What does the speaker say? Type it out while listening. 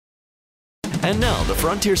And now, the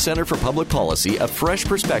Frontier Center for Public Policy, a fresh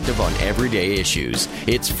perspective on everyday issues.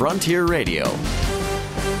 It's Frontier Radio.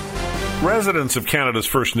 Residents of Canada's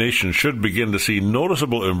First Nations should begin to see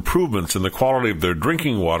noticeable improvements in the quality of their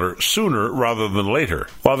drinking water sooner rather than later.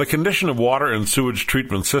 While the condition of water and sewage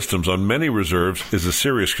treatment systems on many reserves is a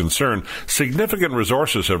serious concern, significant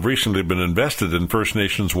resources have recently been invested in First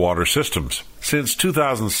Nations water systems. Since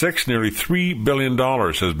 2006, nearly $3 billion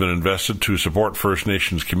has been invested to support First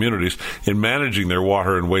Nations communities in managing their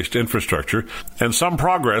water and waste infrastructure, and some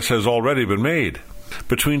progress has already been made.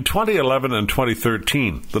 Between 2011 and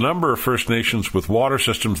 2013, the number of First Nations with water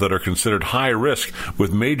systems that are considered high risk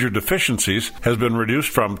with major deficiencies has been reduced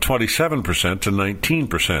from 27% to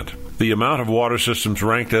 19%. The amount of water systems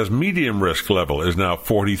ranked as medium risk level is now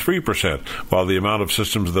 43%, while the amount of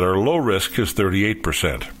systems that are low risk is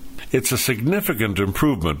 38%. It's a significant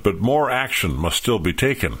improvement, but more action must still be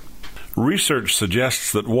taken. Research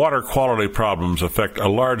suggests that water quality problems affect a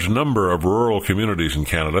large number of rural communities in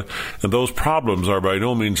Canada, and those problems are by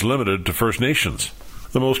no means limited to First Nations.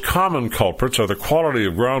 The most common culprits are the quality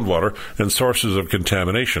of groundwater and sources of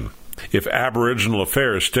contamination. If Aboriginal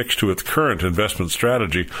Affairs sticks to its current investment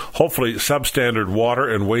strategy, hopefully substandard water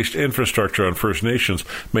and waste infrastructure on First Nations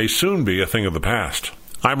may soon be a thing of the past.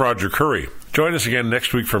 I'm Roger Curry. Join us again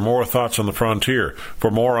next week for more thoughts on the frontier.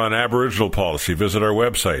 For more on Aboriginal policy, visit our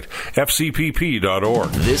website, fcpp.org.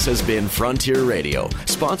 This has been Frontier Radio,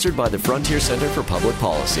 sponsored by the Frontier Center for Public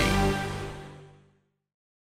Policy.